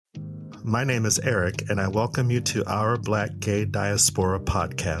My name is Eric, and I welcome you to our Black Gay Diaspora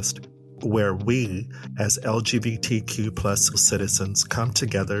podcast, where we, as LGBTQ plus citizens, come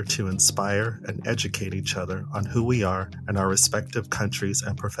together to inspire and educate each other on who we are and our respective countries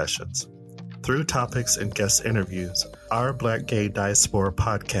and professions. Through topics and guest interviews, our Black Gay Diaspora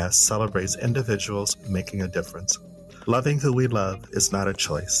podcast celebrates individuals making a difference. Loving who we love is not a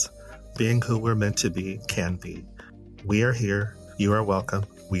choice. Being who we're meant to be can be. We are here. You are welcome.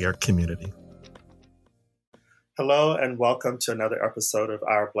 We are community. Hello, and welcome to another episode of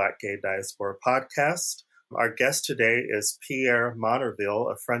our Black Gay Diaspora podcast. Our guest today is Pierre Monnerville,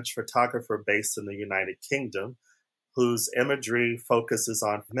 a French photographer based in the United Kingdom, whose imagery focuses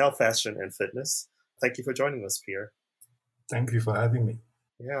on male fashion and fitness. Thank you for joining us, Pierre. Thank you for having me.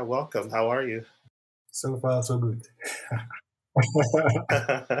 Yeah, welcome. How are you? So far, so good.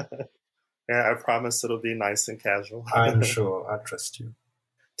 Yeah, I promise it'll be nice and casual. I'm sure. I trust you.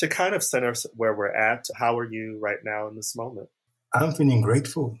 To kind of center where we're at, how are you right now in this moment? I'm feeling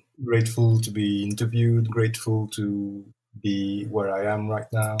grateful. Grateful to be interviewed, grateful to be where I am right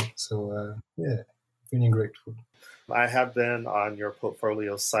now. So, feeling grateful. I have been on your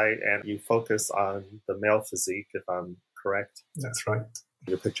portfolio site, and you focus on the male physique, if I'm correct. That's right.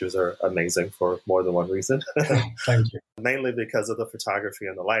 Your pictures are amazing for more than one reason. Thank you. Mainly because of the photography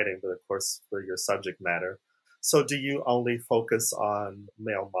and the lighting, but of course for your subject matter. So do you only focus on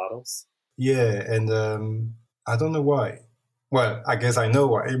male models? Yeah, and I don't know why. Well, I guess I know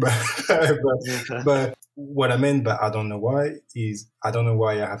why, but what I meant by I don't know why is I don't know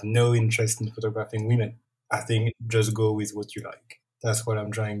why I have no interest in photographing women. I think just go with what you like. That's what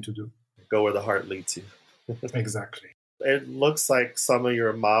I'm trying to do. Go where the heart leads you. Exactly. It looks like some of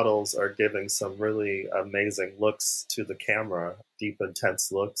your models are giving some really amazing looks to the camera, deep,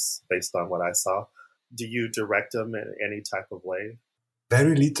 intense looks based on what I saw. Do you direct them in any type of way?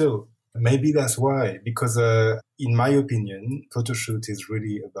 Very little. Maybe that's why, because in my opinion, photo shoot is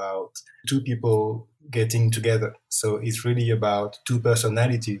really about two people getting together. So it's really about two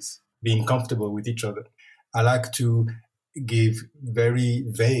personalities being comfortable with each other. I like to give very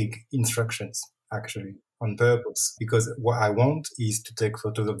vague instructions, actually, on purpose, because what I want is to take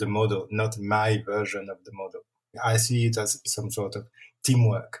photos of the model, not my version of the model. I see it as some sort of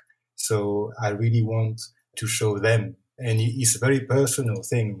teamwork. So I really want to show them. And it's a very personal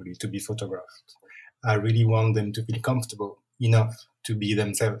thing, really, to be photographed. I really want them to feel comfortable enough to be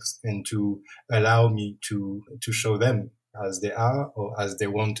themselves and to allow me to show them as they are or as they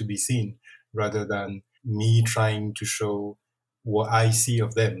want to be seen, rather than me trying to show what I see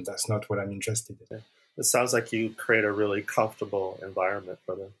of them. That's not what I'm interested in. It sounds like you create a really comfortable environment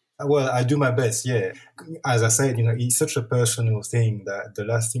for them. Well, I do my best, yeah. As I said, it's such a personal thing that the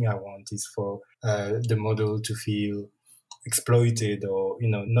last thing I want is for the model to feel exploited or,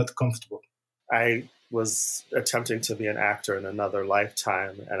 not comfortable. I was attempting to be an actor in another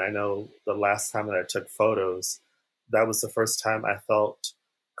lifetime, and I know the last time that I took photos, that was the first time I felt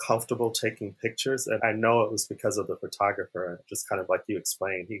comfortable taking pictures. And I know it was because of the photographer, just kind of like you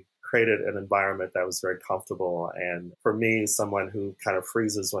explained. He created an environment that was very comfortable. And for me, someone who kind of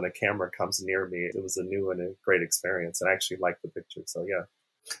freezes when a camera comes near me, it was a new and a great experience. And I actually liked the picture. So, yeah.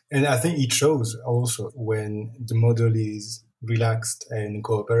 And I think it shows also when the model is relaxed and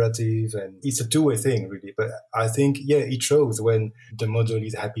cooperative, and it's a two-way thing, really. But I think, it shows when the model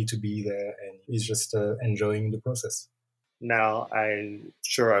is happy to be there and is just enjoying the process. Now, I'm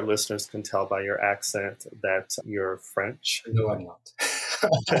sure our listeners can tell by your accent that you're French. No, I'm not.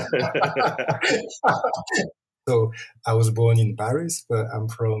 So I was born in Paris, but I'm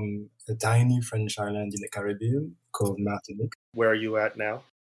from a tiny French island in the Caribbean called Martinique. Where are you at now?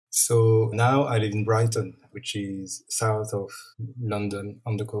 So now I live in Brighton, which is south of London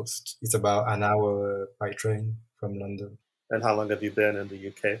on the coast. It's about an hour by train from London. And how long have you been in the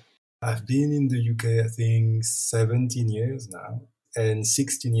UK? I've been in the UK, I think, 17 years now, and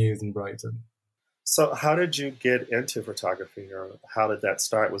 16 years in Brighton. So how did you get into photography, or how did that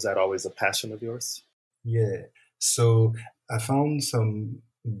start? Was that always a passion of yours? Yeah. So I found some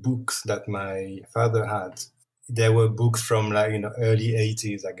books that my father had. There were books from early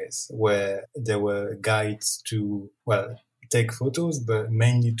 80s, I guess, where there were guides to, take photos, but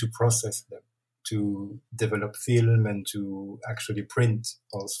mainly to process them, to develop film and to actually print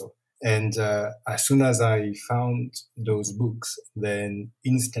also. And as soon as I found those books, then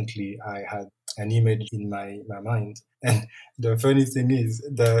instantly I had an image in my mind. And the funny thing is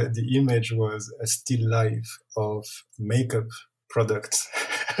the image was a still life of makeup products.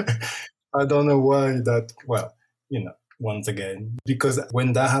 I don't know why that, once again. Because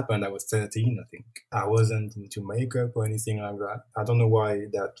when that happened, I was 13, I think. I wasn't into makeup or anything like that. I don't know why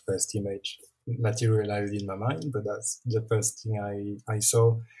that first image materialized in my mind, but that's the first thing I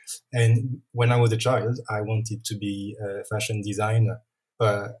saw. And when I was a child, I wanted to be a fashion designer.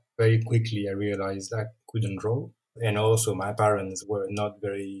 But very quickly, I realized I couldn't draw. And also, my parents were not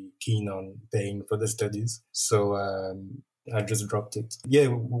very keen on paying for the studies. So I just dropped it. Yeah,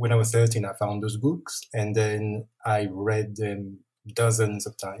 when I was 13, I found those books and then I read them dozens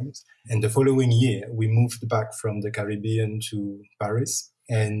of times. And the following year, we moved back from the Caribbean to Paris.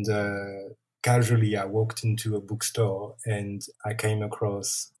 And casually, I walked into a bookstore and I came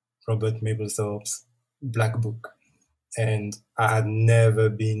across Robert Mapplethorpe's Black Book. And I had never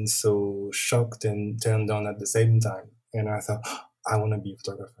been so shocked and turned on at the same time. And I thought, I want to be a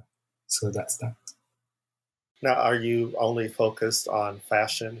photographer. So that's that. Now, are you only focused on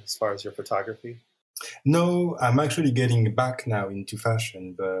fashion as far as your photography? No, I'm actually getting back now into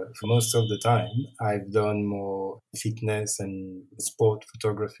fashion, but for most of the time, I've done more fitness and sport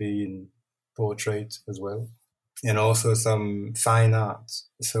photography and portrait as well, and also some fine art.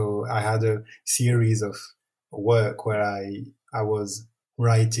 So I had a series of work where I was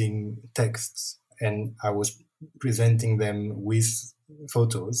writing texts and I was presenting them with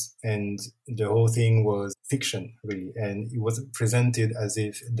photos, and the whole thing was fiction, really. And it was presented as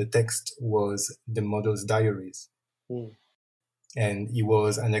if the text was the model's diaries. Mm. And it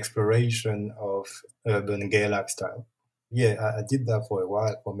was an exploration of urban gay lifestyle. Yeah, I did that for a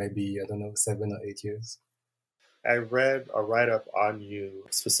while, for maybe, 7 or 8 years. I read a write-up on you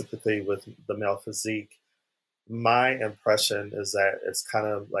specifically with the male physique. My impression is that it's kind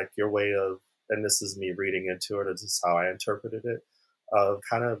of like your way of, and this is me reading into it, this is how I interpreted it, of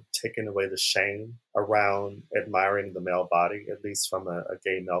kind of taking away the shame around admiring the male body, at least from a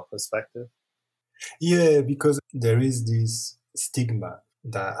gay male perspective. Yeah, because there is this stigma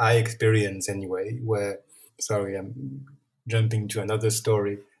that I experience anyway, where, sorry, I'm jumping to another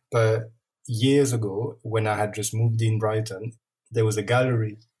story, but years ago, when I had just moved in Brighton, there was a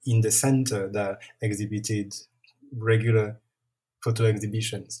gallery in the center that exhibited regular photo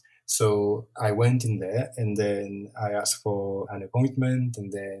exhibitions. So I went in there and then I asked for an appointment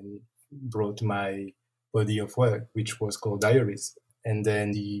and then brought my body of work, which was called Diaries. And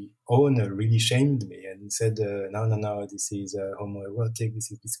then the owner really shamed me and said, no, this is homoerotic,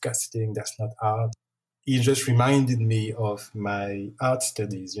 this is disgusting, that's not art. It just reminded me of my art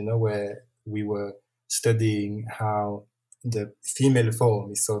studies, where we were studying how the female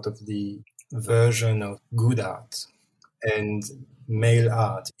form is sort of the version of good art. And male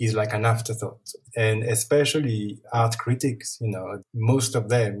art is like an afterthought. And especially art critics, most of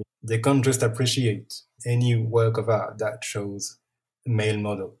them, they can't just appreciate any work of art that shows a male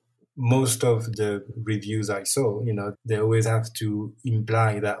model. Most of the reviews I saw, they always have to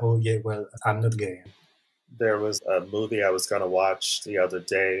imply that, oh yeah, well, I'm not gay. There was a movie I was going to watch the other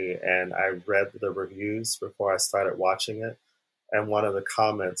day and I read the reviews before I started watching it. And one of the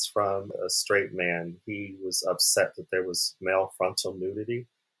comments from a straight man, he was upset that there was male frontal nudity.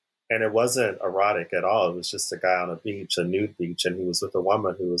 And it wasn't erotic at all. It was just a guy on a beach, a nude beach, and he was with a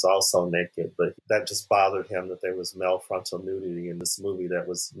woman who was also naked. But that just bothered him that there was male frontal nudity in this movie that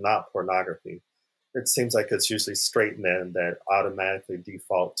was not pornography. It seems like it's usually straight men that automatically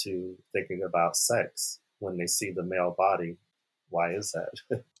default to thinking about sex when they see the male body. Why is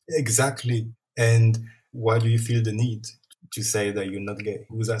that? Exactly. And why do you feel the need to say that you're not gay?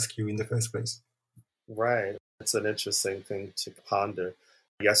 Who's asked you in the first place? Right. It's an interesting thing to ponder.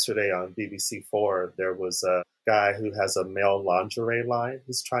 Yesterday on BBC4, there was a guy who has a male lingerie line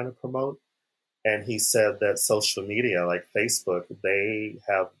he's trying to promote. And he said that social media, like Facebook, they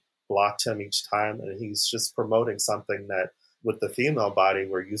have blocked him each time. And he's just promoting something that with the female body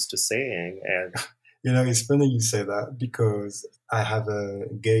we're used to seeing. And it's funny you say that because I have a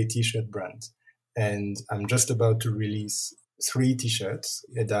gay t-shirt brand and I'm just about to release 3 t-shirts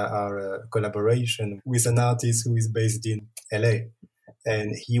that are a collaboration with an artist who is based in LA.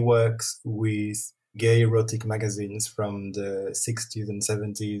 And he works with gay erotic magazines from the 60s and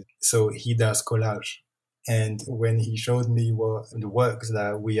 70s. So he does collage. And when he showed me the works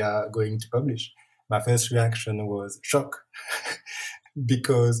that we are going to publish, my first reaction was shock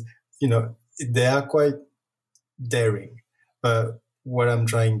because, they are quite daring. But what I'm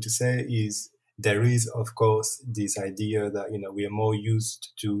trying to say is there is, of course, this idea that, we are more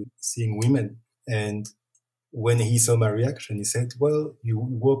used to seeing women. And when he saw my reaction, he said, well, you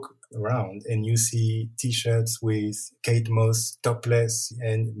walk around and you see T-shirts with Kate Moss topless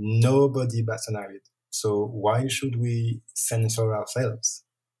and nobody bats an eyelid. So why should we censor ourselves?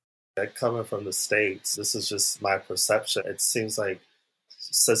 Coming from the States, this is just my perception. It seems like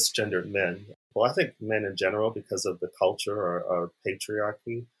cisgendered men, well, I think men in general, because of the culture or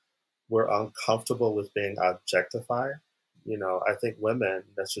patriarchy, we're uncomfortable with being objectified. I think women,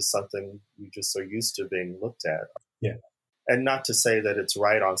 that's just something you just are used to being looked at. Yeah. And not to say that it's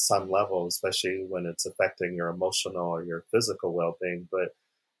right on some level, especially when it's affecting your emotional or your physical well-being, but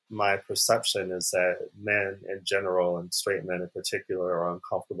my perception is that men in general and straight men in particular are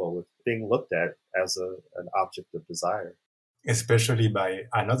uncomfortable with being looked at as an object of desire. Especially by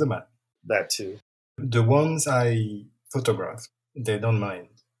another man. That too. The ones I photograph, they don't mind.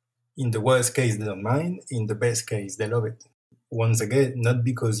 In the worst case, they don't mind. In the best case, they love it. Once again, not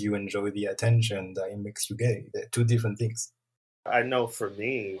because you enjoy the attention that it makes you gay. They're two different things. I know for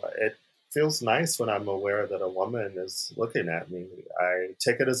me, it feels nice when I'm aware that a woman is looking at me. I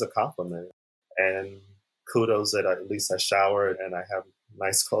take it as a compliment. And kudos that at least I showered and I have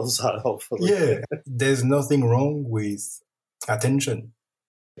nice clothes on, hopefully. Yeah, there's nothing wrong with attention.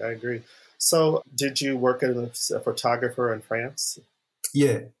 I agree. So did you work as a photographer in France?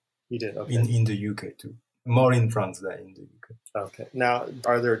 Yeah. You did, okay. In the UK too. More in France than in the UK. Okay. Now,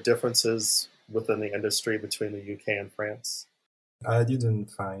 are there differences within the industry between the UK and France? I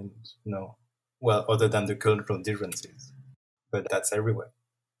didn't find, no. Well, other than the cultural differences. But that's everywhere.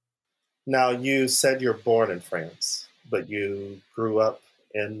 Now, you said you're born in France, but you grew up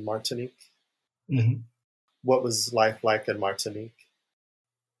in Martinique? Mm-hmm. What was life like in Martinique?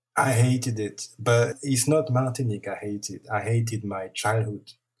 I hated it, but it's not Martinique I hated. I hated my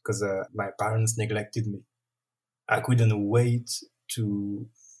childhood because my parents neglected me. I couldn't wait to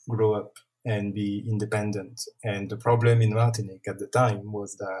grow up and be independent. And the problem in Martinique at the time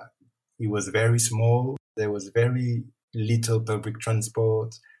was that it was very small. There was very little public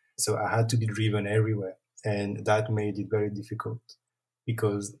transport. So I had to be driven everywhere. And that made it very difficult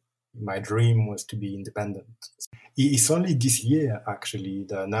because my dream was to be independent. It's only this year, actually,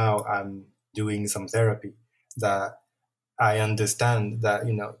 that now I'm doing some therapy, that I understand that,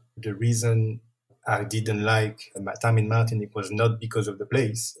 the reason I didn't like my time in Martinique was not because of the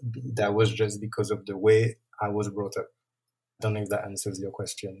place. That was just because of the way I was brought up. I don't know if that answers your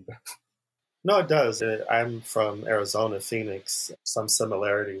question. No, it does. I'm from Arizona, Phoenix. Some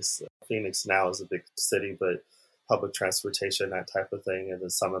similarities. Phoenix now is a big city, but public transportation, that type of thing, and then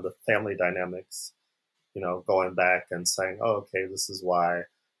some of the family dynamics, going back and saying, oh, okay, this is why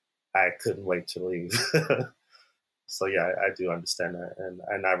I couldn't wait to leave. So, yeah, I do understand that,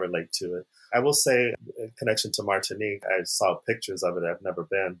 and I relate to it. I will say, in connection to Martinique, I saw pictures of it. I've never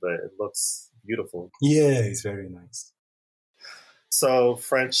been, but it looks beautiful. Yeah, it's very nice. So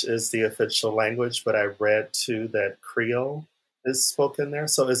French is the official language, but I read, too, that Creole is spoken there.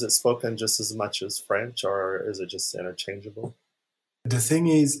 So is it spoken just as much as French, or is it just interchangeable? The thing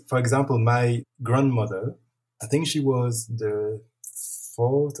is, for example, my grandmother, I think she was the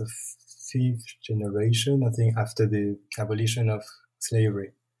fourth or fifth generation, I think, after the abolition of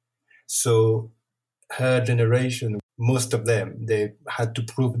slavery. So her generation, most of them, they had to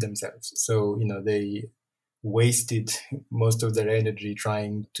prove themselves. So, they wasted most of their energy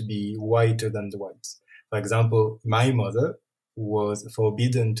trying to be whiter than the whites. For example, my mother was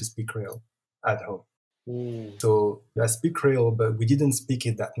forbidden to speak Creole at home. So I speak Creole, but we didn't speak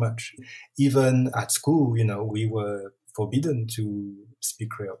it that much. Even at school, we were forbidden to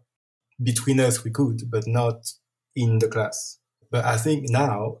speak Creole. Between us, we could, but not in the class. But I think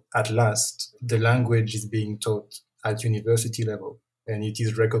now, at last, the language is being taught at university level, and it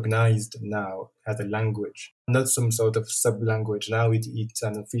is recognized now as a language, not some sort of sub-language. Now it's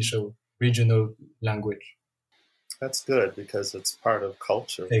an official regional language. That's good because it's part of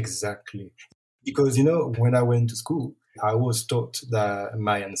culture. Exactly. Because, when I went to school, I was taught that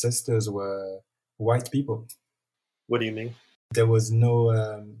my ancestors were white people. What do you mean? There was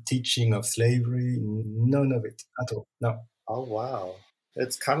no teaching of slavery, none of it at all. No. Oh, wow.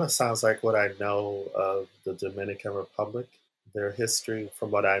 It kind of sounds like what I know of the Dominican Republic. Their history,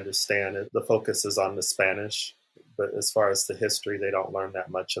 from what I understand, the focus is on the Spanish. But as far as the history, they don't learn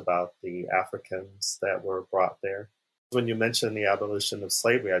that much about the Africans that were brought there. When you mentioned the abolition of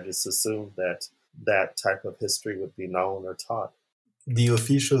slavery, I just assumed that that type of history would be known or taught. The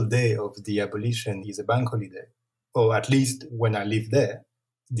official day of the abolition is a bank holiday. Or at least when I lived there,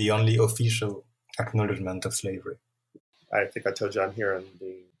 the only official acknowledgement of slavery. I think I told you I'm here in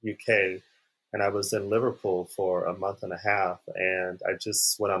the UK, and I was in Liverpool for a month and a half, and I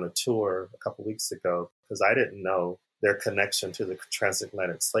just went on a tour a couple weeks ago because I didn't know their connection to the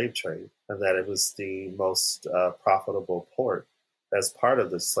transatlantic slave trade and that it was the most profitable port as part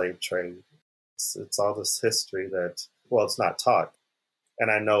of the slave trade. It's all this history that, well, it's not taught. And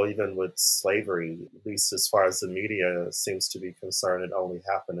I know even with slavery, at least as far as the media seems to be concerned, it only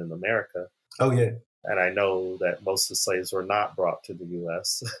happened in America. Oh, yeah. And I know that most of the slaves were not brought to the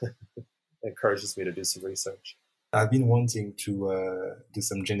U.S. It encourages me to do some research. I've been wanting to do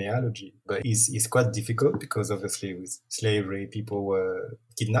some genealogy, but it's quite difficult because obviously with slavery, people were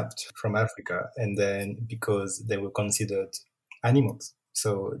kidnapped from Africa, and then because they were considered animals.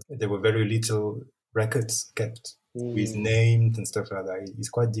 So there were very little records kept with names and stuff like that. It's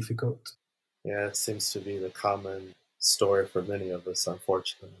quite difficult. Yeah, it seems to be the common story for many of us,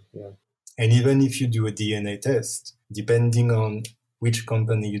 unfortunately. Yeah. And even if you do a DNA test, depending on which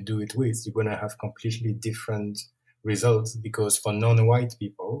company you do it with, you're going to have completely different results, because for non-white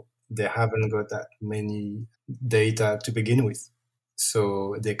people, they haven't got that many data to begin with.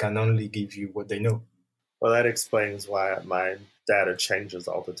 So they can only give you what they know. Well, that explains why my data changes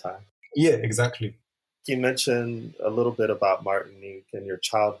all the time. Yeah, exactly. You mentioned a little bit about Martinique and your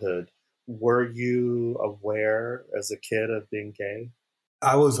childhood. Were you aware as a kid of being gay?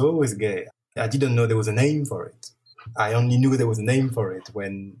 I was always gay. I didn't know there was a name for it. I only knew there was a name for it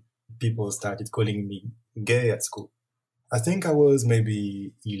when people started calling me gay at school. I think I was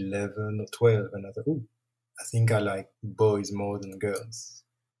maybe 11 or 12, and I thought, I think I like boys more than girls.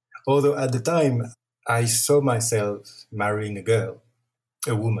 Although at the time, I saw myself marrying a girl,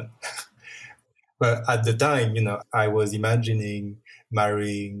 a woman. But at the time, I was imagining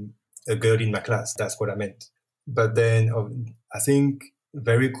marrying a girl in my class. That's what I meant. But then I think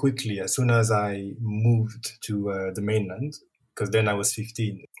very quickly, as soon as I moved to the mainland, because then I was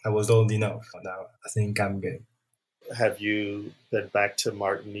 15, I was old enough. Now I think I'm gay. Have you been back to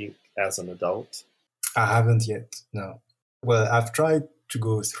Martinique as an adult? I haven't yet, no. Well, I've tried to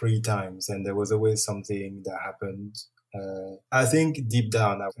go 3 times, and there was always something that happened. I think deep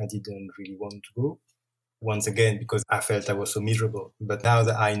down, I didn't really want to go. Once again, because I felt I was so miserable. But now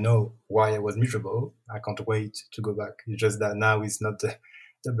that I know why I was miserable, I can't wait to go back. It's just that now is not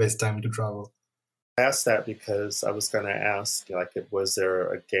the best time to travel. I asked that because I was going to ask, was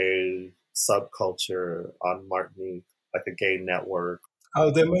there a gay subculture on Martinique, like a gay network? Oh,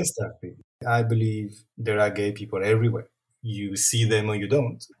 there must have been. I believe there are gay people everywhere. You see them or you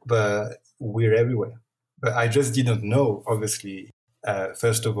don't, but we're everywhere. But I just didn't know, obviously.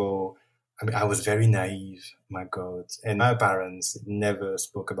 First of all, I was very naive, my God. And my parents never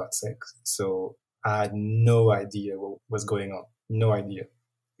spoke about sex. So I had no idea what was going on. No idea.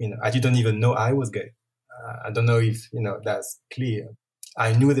 I didn't even know I was gay. I don't know if, that's clear.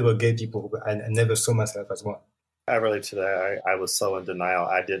 I knew there were gay people, but I never saw myself as one. I relate to that. I was so in denial.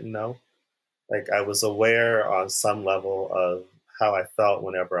 I didn't know. I was aware on some level of how I felt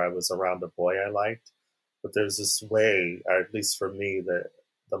whenever I was around a boy I liked. But there's this way, or at least for me, that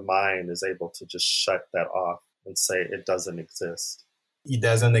the mind is able to just shut that off and say it doesn't exist. It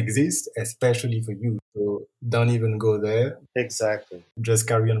doesn't exist, especially for you. So don't even go there. Exactly. Just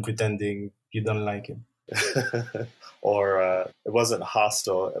carry on pretending you don't like him. Or it wasn't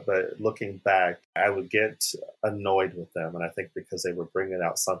hostile, but looking back, I would get annoyed with them. And I think because they were bringing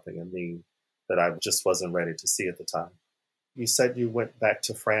out something in me that I just wasn't ready to see at the time. You said you went back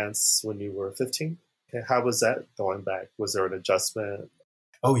to France when you were 15? Okay. How was that going back? Was there an adjustment?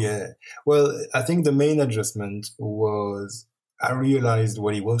 Oh, yeah. Well, I think the main adjustment was I realized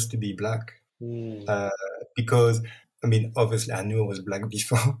what it was to be Black. Because, obviously I knew I was Black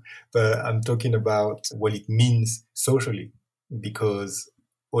before, but I'm talking about what it means socially. Because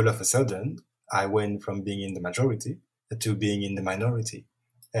all of a sudden, I went from being in the majority to being in the minority.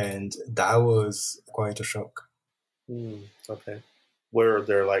 And that was quite a shock. Okay. Were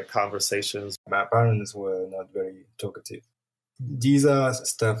there conversations? My parents were not very talkative. These are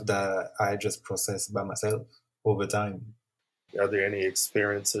stuff that I just process by myself over time. Are there any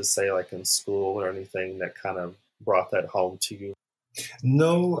experiences, say in school or anything that kind of brought that home to you?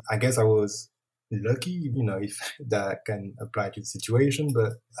 No, I guess I was lucky, if that can apply to the situation,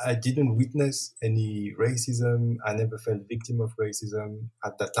 but I didn't witness any racism. I never felt victim of racism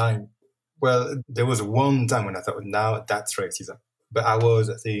at that time. Well, there was one time when I thought, now that's racism. But I was,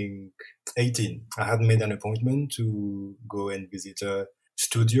 I think, 18. I had made an appointment to go and visit a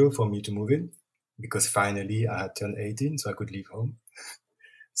studio for me to move in, because finally I had turned 18, so I could leave home.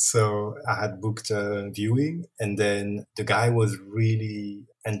 So I had booked a viewing, and then the guy was really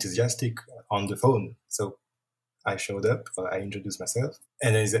enthusiastic on the phone. So I showed up, I introduced myself,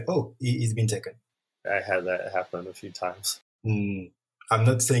 and then he said, he's been taken. I had that happen a few times. I'm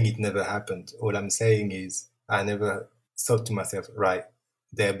not saying it never happened. All I'm saying is I never thought to myself, right,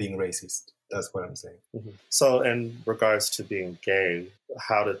 they're being racist. That's what I'm saying. Mm-hmm. So in regards to being gay,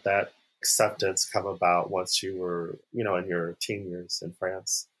 how did that acceptance come about once you were, in your teen years in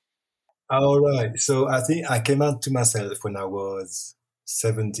France? All right. So I think I came out to myself when I was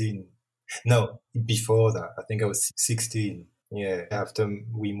 17. No, before that, I think I was 16. Yeah, after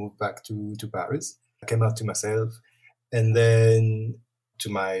we moved back to Paris, I came out to myself and then to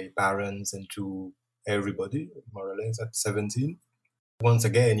my parents and to everybody, more or less, at 17. Once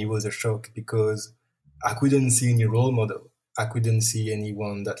again, it was a shock because I couldn't see any role model. I couldn't see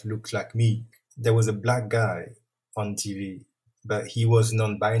anyone that looked like me. There was a black guy on TV, but he was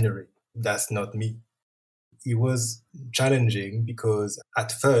non-binary. That's not me. It was challenging because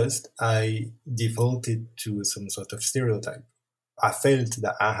at first I defaulted to some sort of stereotype. I felt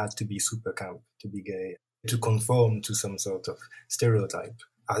that I had to be super camp to be gay, to conform to some sort of stereotype.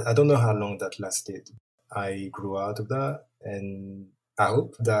 I don't know how long that lasted. I grew out of that and I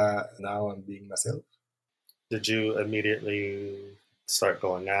hope that now I'm being myself. Did you immediately start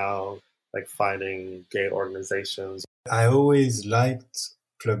going out, like finding gay organizations? I always liked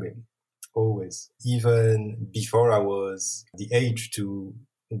clubbing, always. Even before I was the age to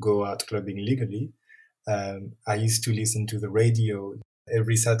go out clubbing legally, I used to listen to the radio.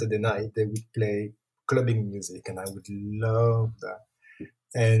 Every Saturday night, they would play clubbing music, and I would love that.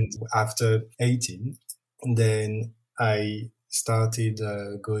 And after 18, then I started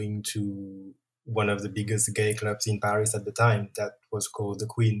going to one of the biggest gay clubs in Paris at the time that was called The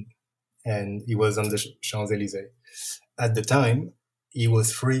Queen, and it was on the Champs-Élysées. At the time, it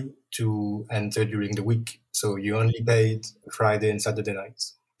was free to enter during the week. So you only paid Friday and Saturday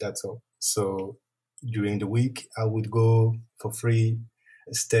nights. That's all. So during the week, I would go for free,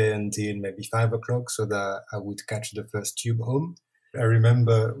 stay until maybe 5 o'clock so that I would catch the first tube home. I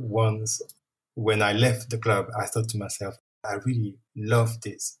remember once when I left the club, I thought to myself, I really love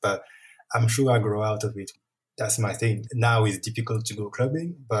this, but I'm sure I'll grow out of it. That's my thing. Now it's difficult to go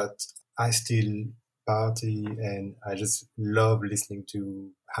clubbing, but I still party and I just love listening to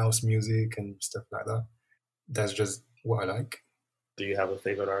house music and stuff like that. That's just what I like. Do you have a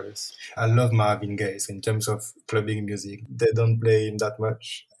favorite artist? I love Marvin Gaye. So in terms of clubbing music, they don't play him that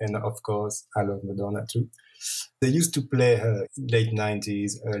much. And of course, I love Madonna too. They used to play her late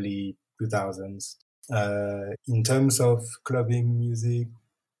 90s, early 2000s. In terms of clubbing music,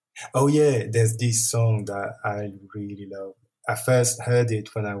 oh yeah, there's this song that I really love. I first heard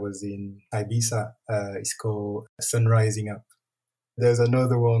it when I was in Ibiza. It's called Sun Rising Up. There's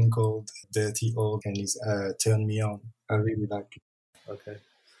another one called Dirty Old and it's Turn Me On. I really like it. Okay.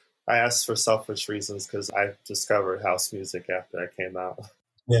 I asked for selfish reasons because I discovered house music after I came out.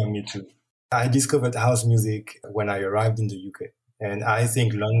 Yeah, me too. I discovered house music when I arrived in the UK. And I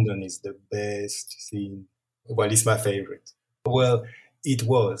think London is the best scene. Well, it's my favorite. Well, it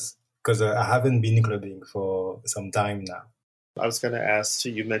was, because I haven't been clubbing for some time now. I was going to ask,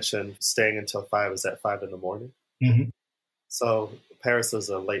 you mentioned staying until 5. Is that 5 in the morning? Mm-hmm. So Paris is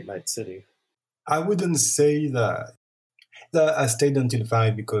a late night city. I wouldn't say that. I stayed until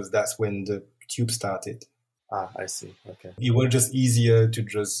 5 because that's when the tube started. Ah, I see. Okay. It was just easier to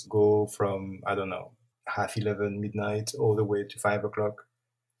just go from, I don't know, 11:30, midnight, all the way to 5 o'clock.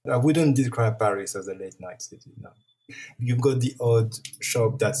 I wouldn't describe Paris as a late night city, no. You've got the odd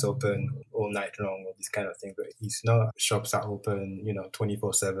shop that's open all night long or this kind of thing, but it's not shops are open,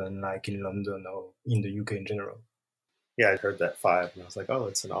 24/7 like in London or in the UK in general. Yeah, I heard that 5 and I was like, oh,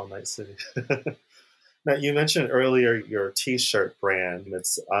 it's an all-night city. Now, you mentioned earlier your T-shirt brand.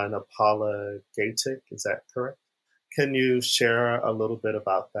 It's Unapologetic. Is that correct? Can you share a little bit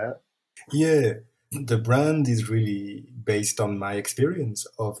about that? Yeah, the brand is really based on my experience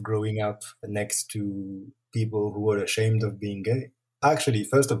of growing up next to people who were ashamed of being gay. Actually,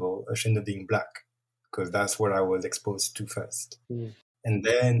 first of all, ashamed of being black, because that's what I was exposed to first. Mm. And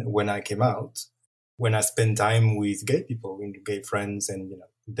then when I came out, when I spent time with gay people, with gay friends and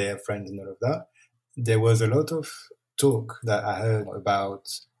their friends and all of that, there was a lot of talk that I heard about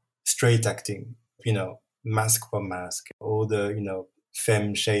straight acting, mask for mask, all the,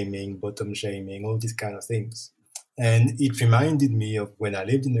 femme shaming, bottom shaming, all these kind of things. And it reminded me of when I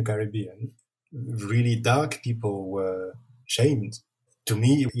lived in the Caribbean, really dark people were shamed. To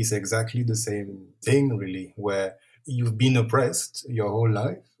me, it's exactly the same thing, really, where you've been oppressed your whole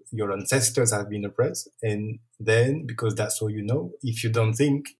life. Your ancestors have been oppressed. And then, because that's all you know, if you don't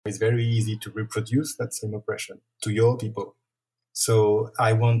think, it's very easy to reproduce that same oppression to your people. So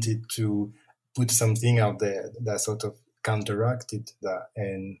I wanted to put something out there that sort of counteracted that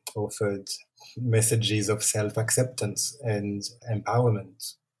and offered messages of self-acceptance and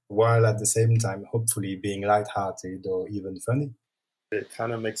empowerment, while at the same time, hopefully being lighthearted or even funny. It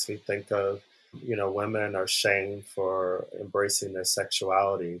kind of makes me think of, women are shamed for embracing their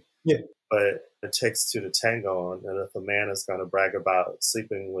sexuality. Yeah, But it takes two to tango. And if a man is going to brag about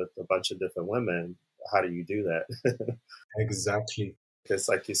sleeping with a bunch of different women, how do you do that? exactly. Because,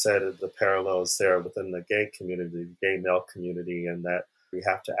 like you said, the parallels there within the gay community, the gay male community, and that you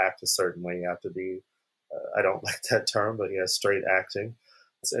have to act a certain way. You have to be, I don't like that term, but yeah, straight acting.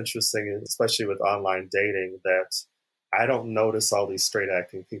 It's interesting, especially with online dating, that I don't notice all these straight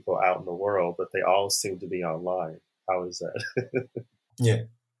acting people out in the world, but they all seem to be online. How is that? Yeah.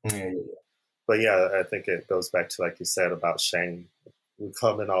 Yeah. But yeah, I think it goes back to, like you said, about shame. We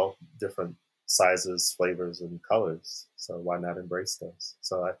come in all different sizes, flavors, and colors. So why not embrace those?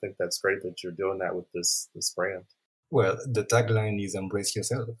 So I think that's great that you're doing that with this brand. Well, the tagline is embrace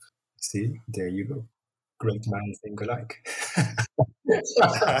yourself. See, there you go. Great minds think alike.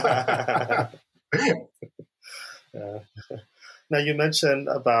 Yeah. Now you mentioned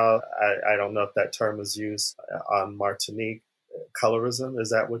about, I don't know if that term is used on Martinique, colorism.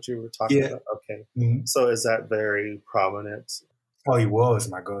 Is that what you were talking Yeah. about? Okay. Mhm. So is that very prominent? Oh, it was,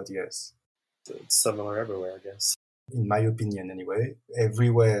 my God, yes. It's similar everywhere, I guess. In my opinion, anyway,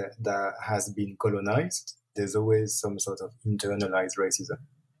 everywhere that has been colonized, there's always some sort of internalized racism.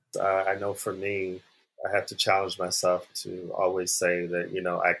 I know for me, I have to challenge myself to always say that,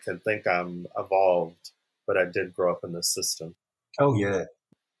 I can think I'm evolved, but I did grow up in this system. Oh, yeah.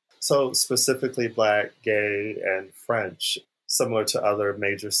 So specifically Black, gay, and French, similar to other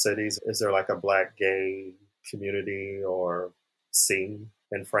major cities, is there like a Black gay community or scene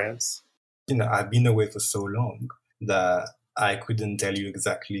in France? I've been away for so long that I couldn't tell you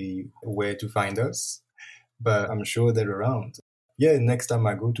exactly where to find us, but I'm sure they're around. Yeah, next time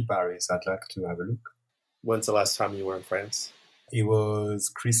I go to Paris, I'd like to have a look. When's the last time you were in France? It was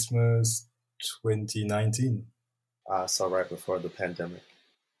Christmas 2019. So right before the pandemic.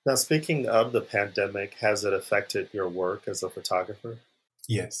 Now, speaking of the pandemic, has it affected your work as a photographer?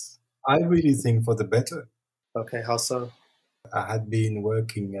 Yes. I really think for the better. Okay, how so? I had been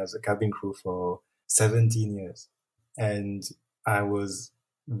working as a cabin crew for 17 years and I was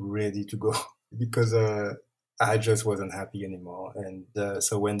ready to go because I just wasn't happy anymore. And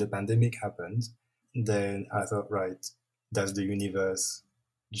so when the pandemic happened, then I thought, right, that's the universe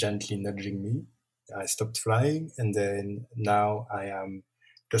gently nudging me. I stopped flying and then now I am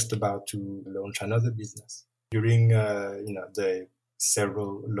just about to launch another business. During the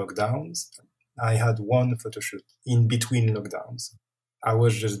several lockdowns, I had one photo shoot in between lockdowns. I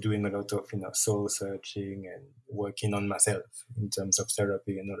was just doing a lot of soul searching and working on myself in terms of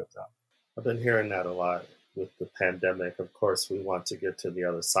therapy and all of that. I've been hearing that a lot with the pandemic. Of course, we want to get to the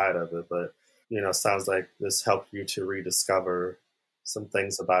other side of it, but sounds like this helped you to rediscover some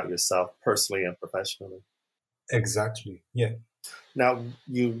things about yourself personally and professionally. Exactly. Yeah. Now,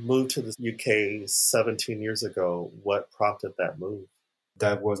 you moved to the UK 17 years ago. What prompted that move?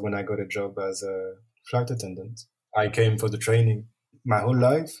 That was when I got a job as a flight attendant. I came for the training. My whole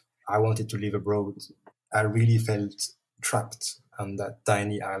life, I wanted to live abroad. I really felt trapped on that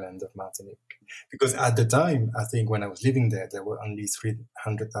tiny island of Martinique. Because at the time, I think when I was living there, there were only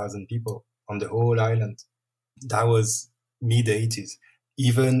 300,000 people on the whole island. That was mid-80s.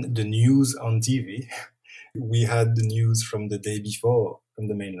 Even the news on TV, we had the news from the day before from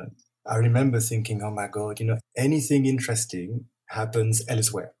the mainland. I remember thinking, oh my God, anything interesting happens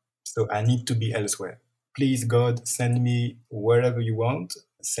elsewhere. So I need to be elsewhere. Please, God, send me wherever you want.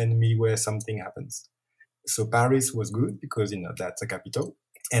 Send me where something happens. So Paris was good because, that's a capital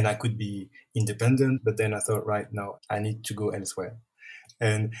and I could be independent. But then I thought, right now, I need to go elsewhere.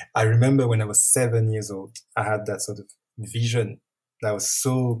 And I remember when I was 7 years old, I had that sort of vision that was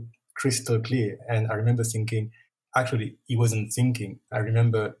so crystal clear. And I remember thinking, actually, it wasn't thinking. I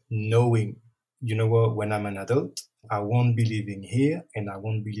remember knowing, you know what, when I'm an adult, I won't be living here and I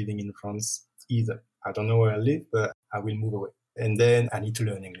won't be living in France either. I don't know where I live, but I will move away. And then I need to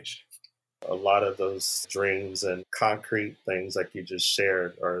learn English. A lot of those dreams and concrete things like you just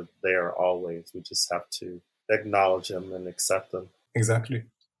shared are there always. We just have to acknowledge them and accept them. Exactly.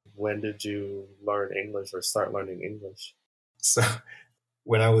 When did you learn English or start learning English? So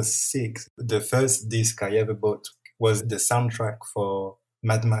when I was 6, the first disc I ever bought was the soundtrack for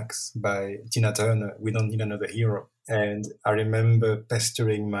Mad Max by Tina Turner, We Don't Need Another Hero. And I remember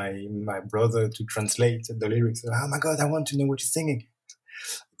pestering my brother to translate the lyrics. Oh my God, I want to know what you're singing.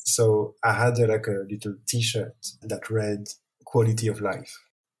 So I had a little T-shirt that read Quality of Life.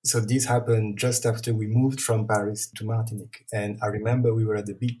 So this happened just after we moved from Paris to Martinique. And I remember we were at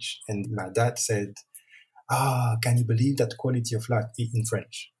the beach and my dad said, can you believe that Quality of Life in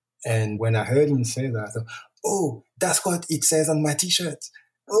French? And when I heard him say that, I thought, oh, that's what it says on my T-shirt.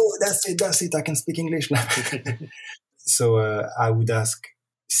 Oh, that's it, I can speak English now. So I would ask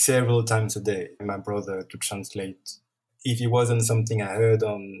several times a day, my brother to translate. If it wasn't something I heard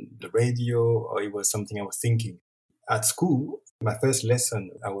on the radio or it was something I was thinking. At school, my first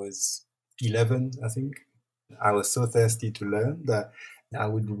lesson, I was 11, I think. I was so thirsty to learn that I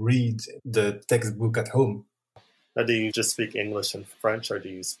would read the textbook at home. Now, do you just speak English and French, or do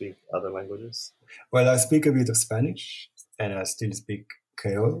you speak other languages? Well, I speak a bit of Spanish, and I still speak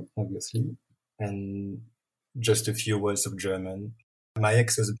Creole, obviously, and just a few words of German. My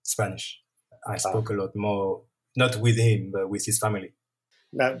ex is Spanish. I spoke a lot more, not with him, but with his family.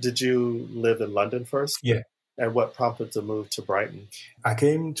 Now, did you live in London first? Yeah. And what prompted the move to Brighton? I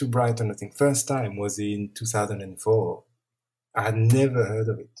came to Brighton, I think, first time was in 2004. I had never heard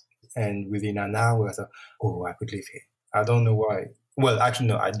of it. And within an hour, I thought, oh, I could live here. I don't know why. Well, actually,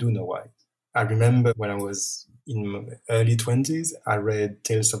 no, I do know why. I remember when I was in my early 20s, I read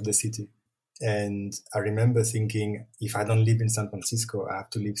Tales of the City. And I remember thinking, if I don't live in San Francisco, I have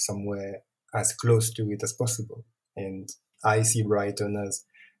to live somewhere as close to it as possible. And I see Brighton as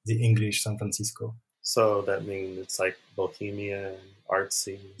the English San Francisco. So that means it's like bohemian,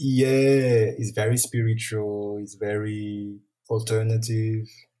 artsy? Yeah, it's very spiritual. It's very alternative,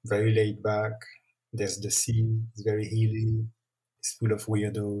 very laid back. There's the sea. It's very hilly. It's full of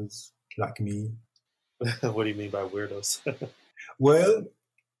weirdos like me. What do you mean by weirdos? Well,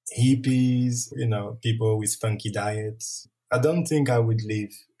 hippies, people with funky diets. I don't think I would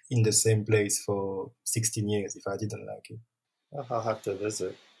live in the same place for 16 years if I didn't like it. I'll have to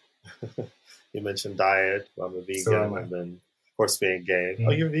visit. You mentioned diet. Well, I'm a vegan, So and then, of course, being gay.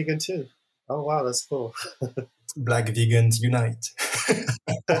 Oh, you're vegan too? Oh, wow, that's cool. Black vegans unite.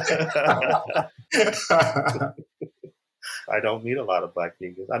 I don't meet a lot of Black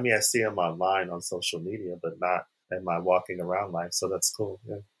vegans. I mean, I see them online on social media, but not in my walking around life. So that's cool.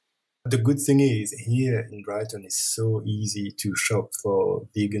 Yeah. The good thing is here in Brighton, it's so easy to shop for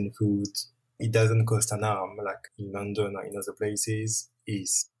vegan food. It doesn't cost an arm like in London or in other places.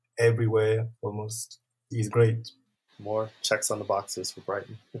 It's everywhere almost. It's great. More checks on the boxes for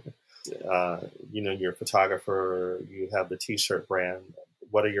Brighton. You're a photographer, you have the t-shirt brand.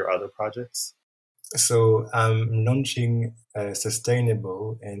 What are your other projects? So I'm launching a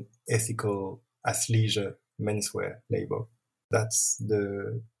sustainable and ethical athleisure menswear label. That's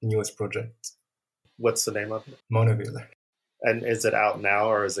the newest project. What's the name of it? Monaville. And is it out now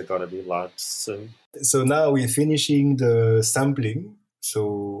or is it going to be launched soon? So now we're finishing the sampling.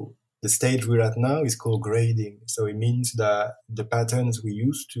 So the stage we're at now is called grading. So it means that the patterns we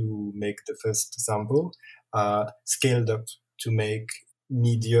use to make the first sample are scaled up to make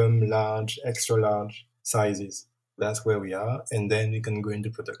medium, large, extra large sizes. That's where we are. And then we can go into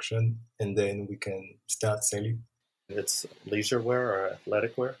production and then we can start selling. It's leisure wear or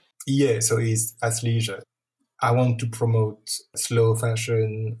athletic wear? Yeah, so it's athleisure. I want to promote slow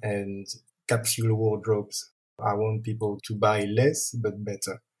fashion and capsule wardrobes. I want people to buy less but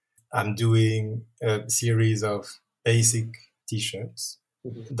better. I'm doing a series of basic t-shirts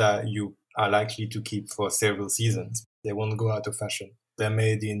that you are likely to keep for several seasons. They won't go out of fashion. They're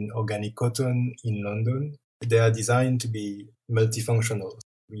made in organic cotton in London. They are designed to be multifunctional.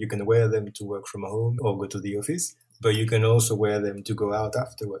 You can wear them to work from home or go to the office, but you can also wear them to go out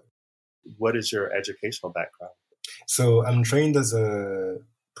afterward. What is your educational background? So I'm trained as a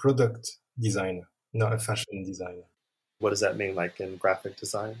product designer, not a fashion designer. What does that mean, like in graphic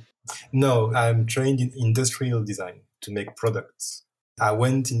design? No, I'm trained in industrial design to make products. I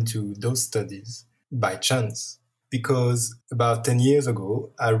went into those studies by chance because about 10 years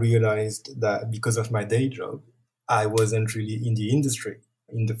ago, I realized that because of my day job, I wasn't really in the industry,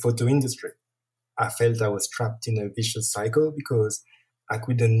 in the photo industry. I felt I was trapped in a vicious cycle because I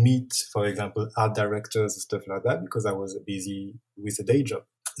couldn't meet, for example, art directors and stuff like that because I was busy with a day job.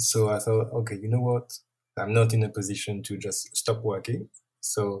 So I thought, okay, you know what? I'm not in a position to just stop working.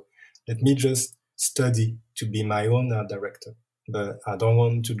 So let me just study to be my own art director. But I don't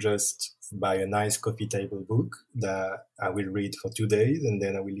want to just buy a nice coffee table book that I will read for 2 days and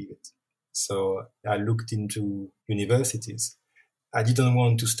then I will leave it. So I looked into universities. I didn't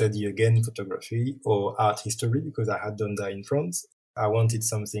want to study again photography or art history because I had done that in France. I wanted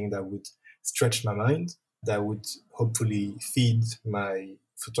something that would stretch my mind, that would hopefully feed my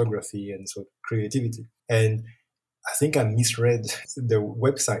photography and sort of creativity. And I think I misread the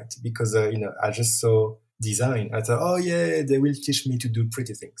website because, I just saw design. I thought, oh yeah, they will teach me to do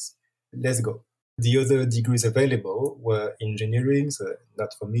pretty things. Let's go. The other degrees available were engineering, so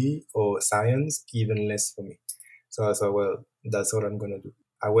not for me, or science, even less for me. So I thought, well, that's all I'm going to do.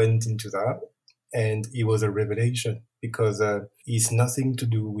 I went into that and it was a revelation because it's nothing to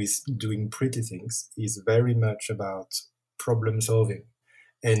do with doing pretty things. It's very much about problem solving.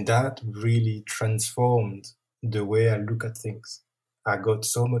 And that really transformed the way I look at things. I got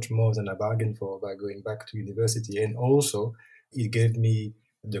so much more than I bargained for by going back to university. And also, it gave me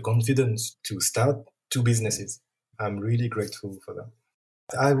the confidence to start two businesses. I'm really grateful for that.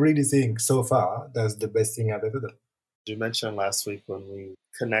 I really think so far that's the best thing I've ever done. You mentioned last week when we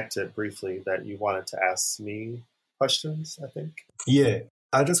connected briefly that you wanted to ask me questions, I think. Yeah.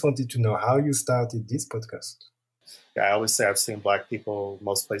 I just wanted to know how you started this podcast. I always say I've seen Black people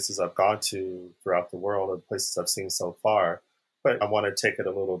most places I've gone to throughout the world, or places I've seen so far. But I want to take it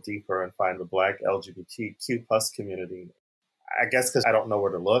a little deeper and find the Black LGBTQ plus community. I guess because I don't know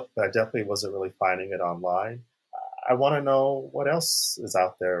where to look, but I definitely wasn't really finding it online. I want to know what else is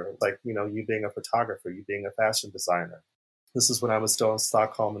out there. Like, you being a photographer, you being a fashion designer. This is when I was still in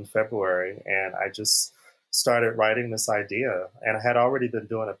Stockholm in February, and I just started writing this idea. And I had already been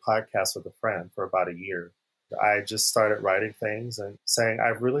doing a podcast with a friend for about a year. I just started writing things and saying, I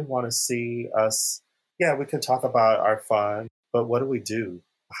really want to see us. Yeah, we can talk about our fun, but what do we do?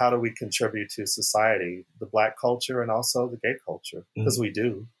 How do we contribute to society, the Black culture and also the gay culture? Because we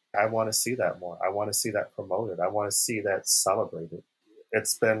do. I want to see that more. I want to see that promoted. I want to see that celebrated.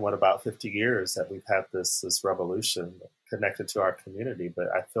 It's been, about 50 years that we've had this revolution connected to our community. But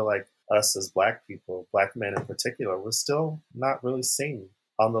I feel like us as Black people, Black men in particular, we're still not really seen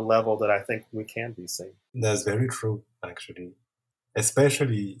on the level that I think we can be seen. That's very true, actually.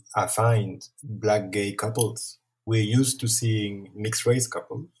 Especially, I find Black gay couples. We're used to seeing mixed race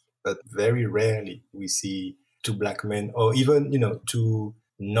couples, but very rarely we see two Black men or even, two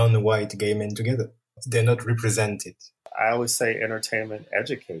non-white gay men together. They're not represented. I always say entertainment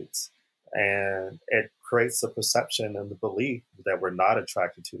educates, and it creates the perception and the belief that we're not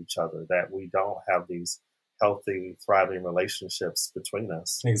attracted to each other, that we don't have these healthy, thriving relationships between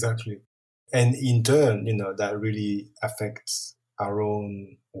us. Exactly. And in turn, that really affects our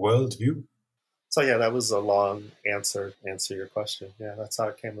own worldview. So yeah, that was a long answer your question. Yeah, that's how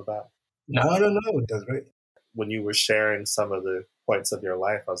it came about. No, that's great. When you were sharing some of the points of your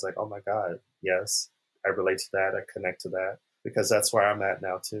life, I was like, oh my God, yes, I relate to that. I connect to that, because that's where I'm at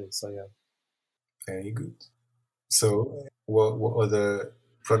now too. So yeah. Very good. So what other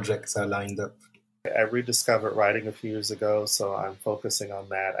projects are lined up? I rediscovered writing a few years ago, so I'm focusing on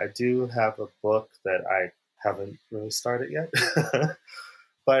that. I do have a book that I haven't really started yet,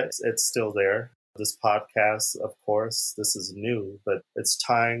 but it's still there. This podcast, of course, this is new, but it's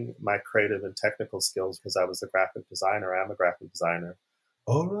tying my creative and technical skills, because I was a graphic designer. I'm a graphic designer.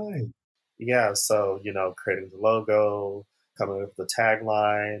 All right. Yeah, so, creating the logo, coming up with the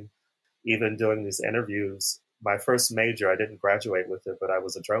tagline, even doing these interviews. My first major, I didn't graduate with it, but I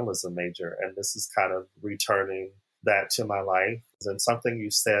was a journalism major. And this is kind of returning that to my life. And something you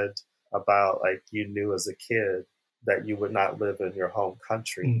said about, like, you knew as a kid that you would not live in your home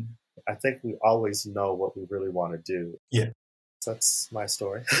country. I think we always know what we really want to do. Yeah. So that's my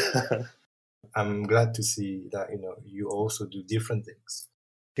story. I'm glad to see that, you also do different things.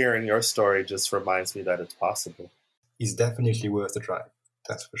 Hearing your story just reminds me that it's possible. It's definitely worth a try.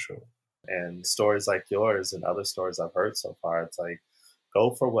 That's for sure. And stories like yours and other stories I've heard so far, it's like,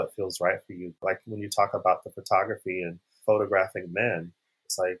 go for what feels right for you. Like when you talk about the photography and photographing men,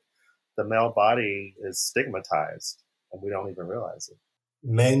 it's like the male body is stigmatized and we don't even realize it.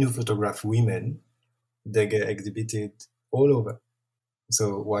 Men who photograph women, they get exhibited all over.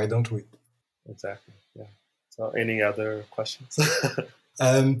 So why don't we? Exactly. Yeah. So any other questions?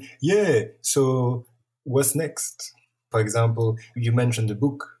 Yeah. So what's next? For example, you mentioned the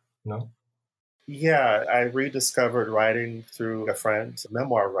book, no? Yeah, I rediscovered writing through a friend,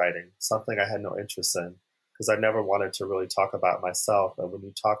 memoir writing, something I had no interest in, because I never wanted to really talk about myself. And when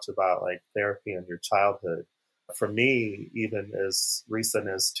you talked about like therapy in your childhood, for me, even as recent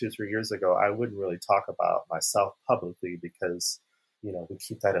as 2-3 years ago, I wouldn't really talk about myself publicly because, we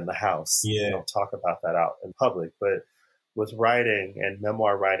keep that in the house. Yeah. We don't talk about that out in public. But with writing and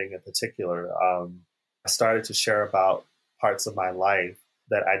memoir writing in particular, I started to share about parts of my life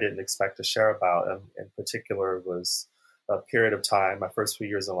that I didn't expect to share about. And in particular was a period of time, my first few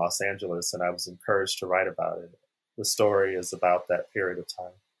years in Los Angeles, and I was encouraged to write about it. The story is about that period of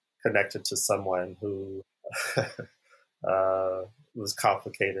time, connected to someone who was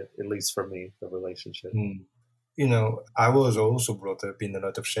complicated, at least for me, the relationship. I was also brought up in a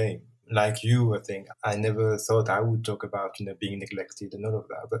lot of shame. Like you, I think, I never thought I would talk about, being neglected and all of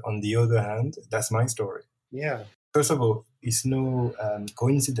that. But on the other hand, that's my story. Yeah. First of all, it's no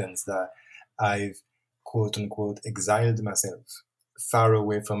coincidence that I've, quote unquote, exiled myself far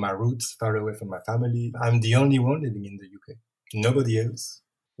away from my roots, far away from my family. I'm the only one living in the UK. Nobody else.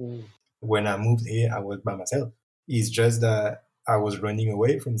 When I moved here, I was by myself. It's just that I was running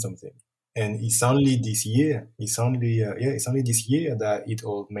away from something. And it's only this year, it's only this year that it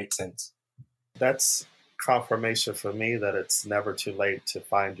all made sense. That's confirmation for me that it's never too late to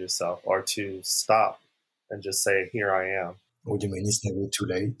find yourself or to stop and just say, here I am. What do you mean it's never too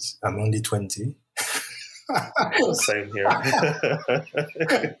late? I'm only 20. Same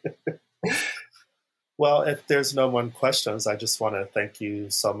here. Well, if there's no more questions, I just want to thank you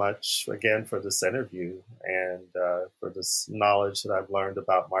so much again for this interview and for this knowledge that I've learned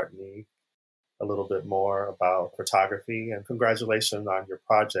about Martinique, a little bit more about photography, and congratulations on your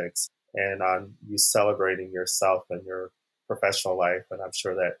projects and on you celebrating yourself and your professional life. And I'm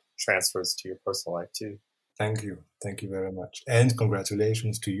sure that transfers to your personal life too. Thank you. Thank you very much. And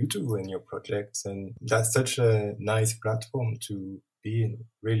congratulations to you too and your projects. And that's such a nice platform to be in.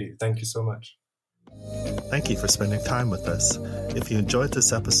 Really, thank you so much. Thank you for spending time with us. If you enjoyed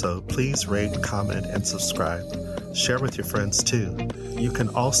this episode, please rate, comment, and subscribe. Share with your friends too. You can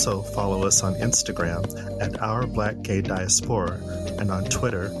also follow us on Instagram at Our Black Gay Diaspora and on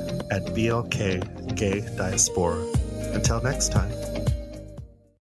Twitter at BLK Gay Diaspora. Until next time.